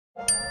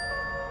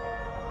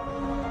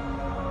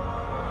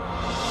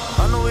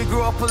we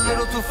grew up a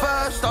little too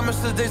fast. I miss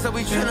the days that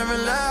we chill and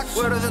relax.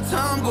 Where did the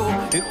time go?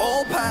 It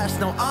all passed,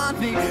 now I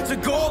need to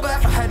go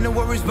back. I had no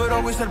worries but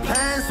always had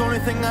plans. Only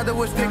thing I did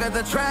was dig out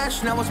the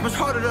trash. Now it's much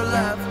harder to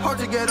laugh, hard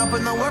to get up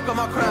and then work on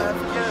my craft.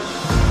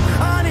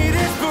 I need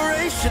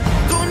inspiration,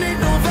 don't need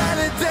no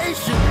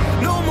validation.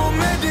 No more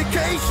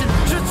medication,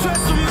 just try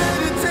some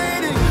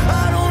meditating.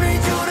 I don't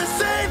need you to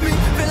save me,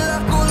 feel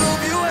like all of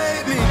you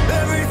hate me.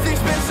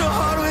 Everything's been so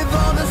hard with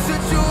all the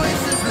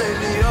situations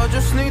lately. I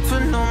just need to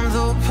numb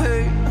the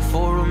pain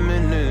for a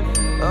minute.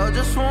 I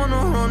just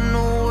wanna run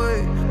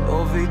away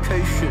on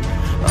vacation.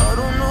 I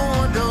don't know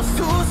what else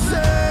to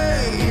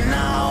say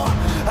now.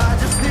 I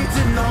just need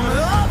to numb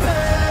the pain.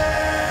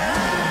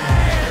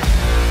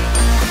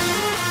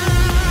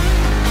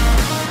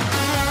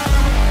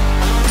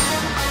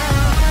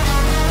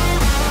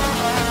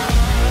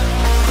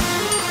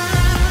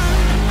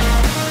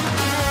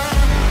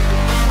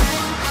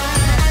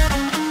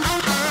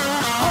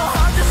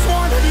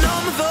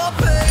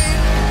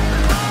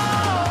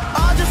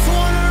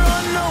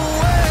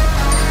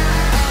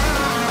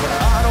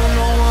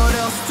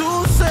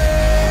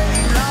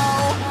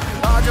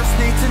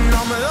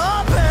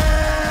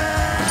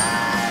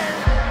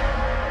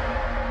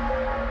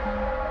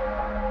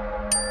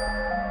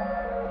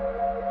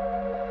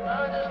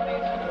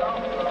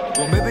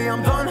 Well, maybe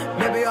I'm done,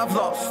 maybe I've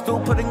lost. Still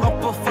putting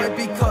up a fight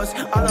because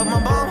I love my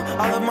mom,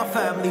 I love my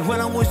family.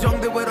 When I was young,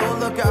 they would all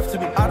look after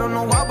me. I don't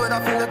know why, but I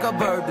feel like a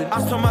burden. I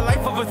spend my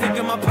life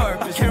overthinking my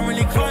purpose. Can't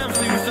really cry, I'm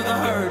so used to the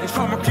hurt.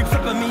 Trauma keeps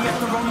flipping me at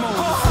the wrong moment.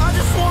 Oh, I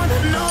just wanna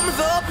numb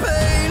the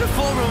pain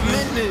for a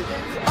minute.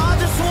 I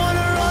just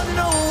wanna run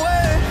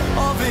away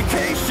on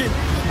vacation.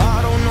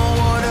 I don't know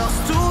what else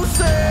to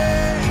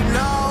say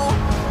now.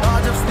 I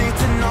just need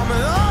to numb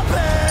the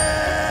pain.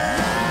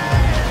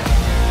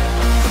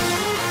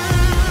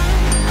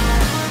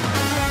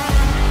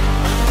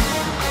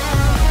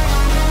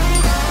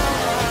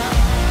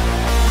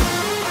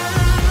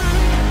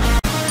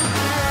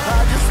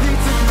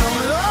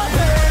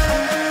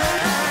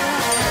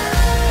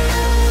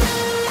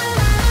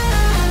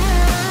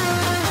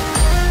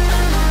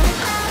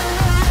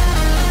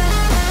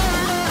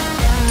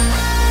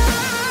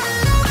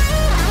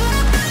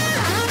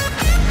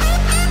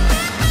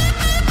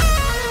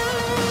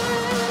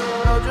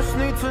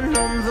 To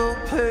numb the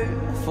pain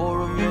for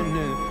a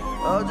minute.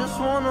 I just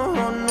wanna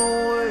run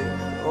away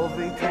on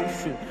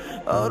vacation.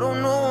 I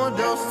don't know what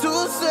else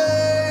to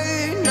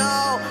say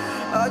now.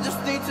 I just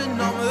need to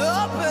numb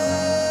the pain.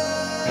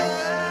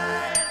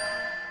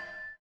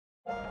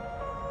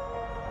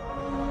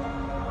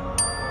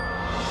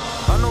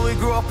 I know we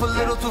grew up a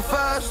little too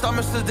fast. I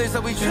miss the days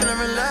that we chill and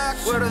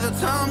relax. Where did the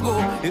time go?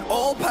 It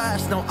all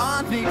passed, now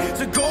I need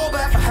to go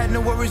back. I had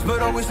no worries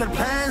but always had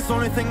plans.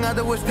 Only thing I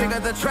did was dig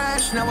out the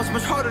trash. Now it's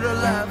much harder to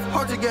laugh,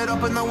 hard to get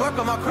up and then work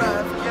on my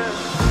craft.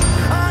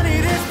 I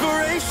need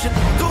inspiration,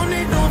 don't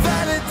need no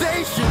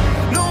validation.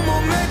 No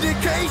more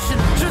medication,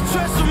 just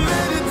try some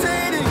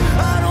meditating.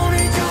 I don't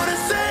need you to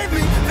save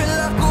me, feel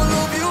like all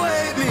of you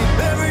hate me.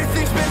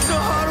 Everything's been so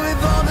hard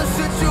with all the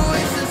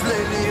situations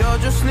lately. I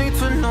just need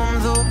to numb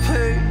the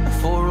pain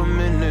for a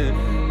minute.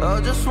 I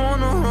just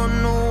wanna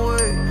run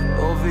away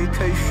on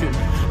vacation.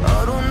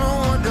 I don't know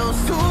what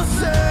else to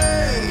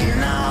say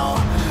now.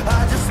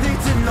 I just need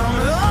to numb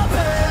the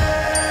pain.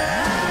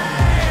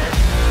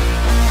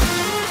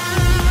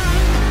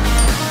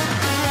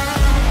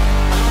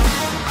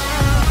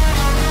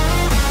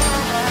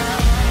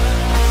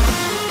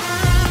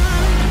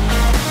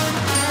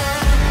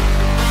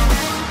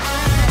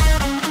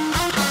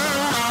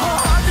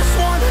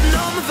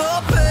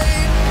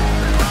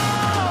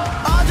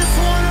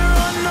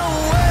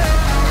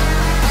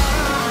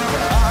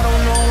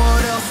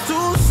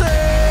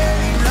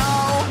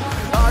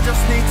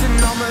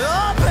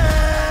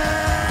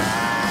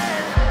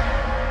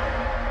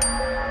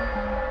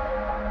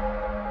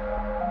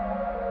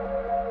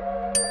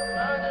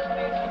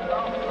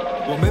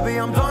 Well, maybe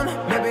I'm done,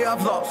 maybe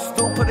I've lost.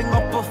 Still putting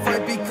up a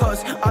fight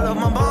because I love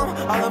my mom,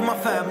 I love my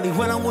family.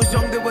 When I was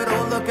young, they would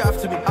all look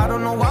after me. I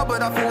don't know why,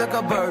 but I feel like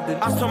a burden.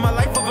 I spend my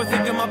life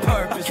overthinking my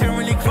purpose. Can't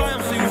really cry,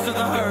 I'm so used to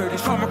the hurt.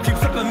 Trauma keeps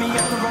flipping me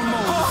at the wrong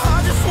moment. Oh,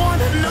 I just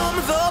wanna numb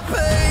the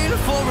pain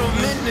for a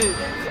minute.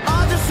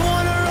 I just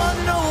wanna run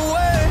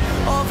away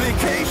on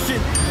vacation.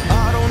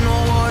 I don't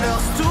know what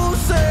else to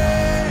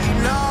say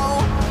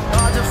now.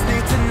 I just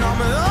need to numb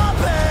the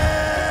pain.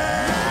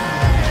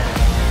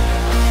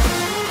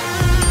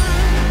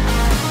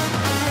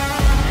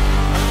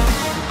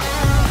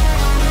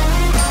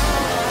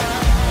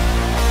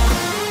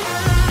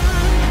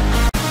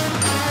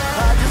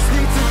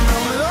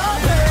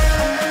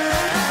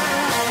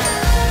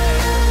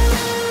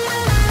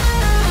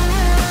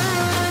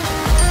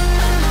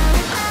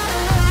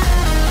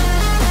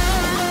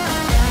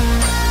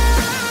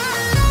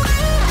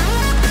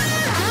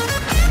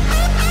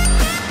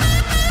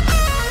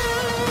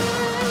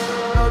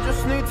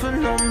 To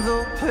numb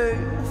the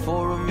pain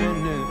for a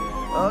minute.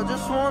 I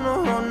just wanna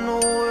run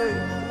away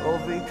on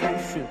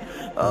vacation.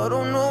 I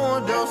don't know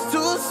what else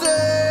to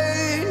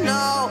say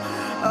now.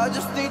 I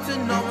just need to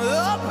numb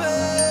the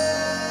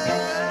pain.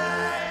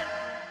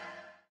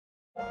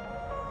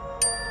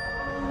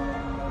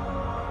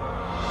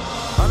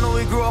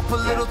 up a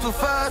little too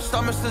fast.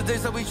 I miss the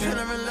days that we chill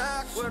and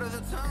relax. Where did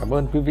the time... Cảm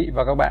ơn quý vị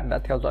và các bạn đã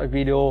theo dõi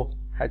video.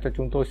 Hãy cho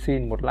chúng tôi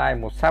xin một like,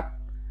 một sub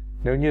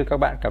nếu như các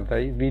bạn cảm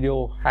thấy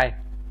video hay.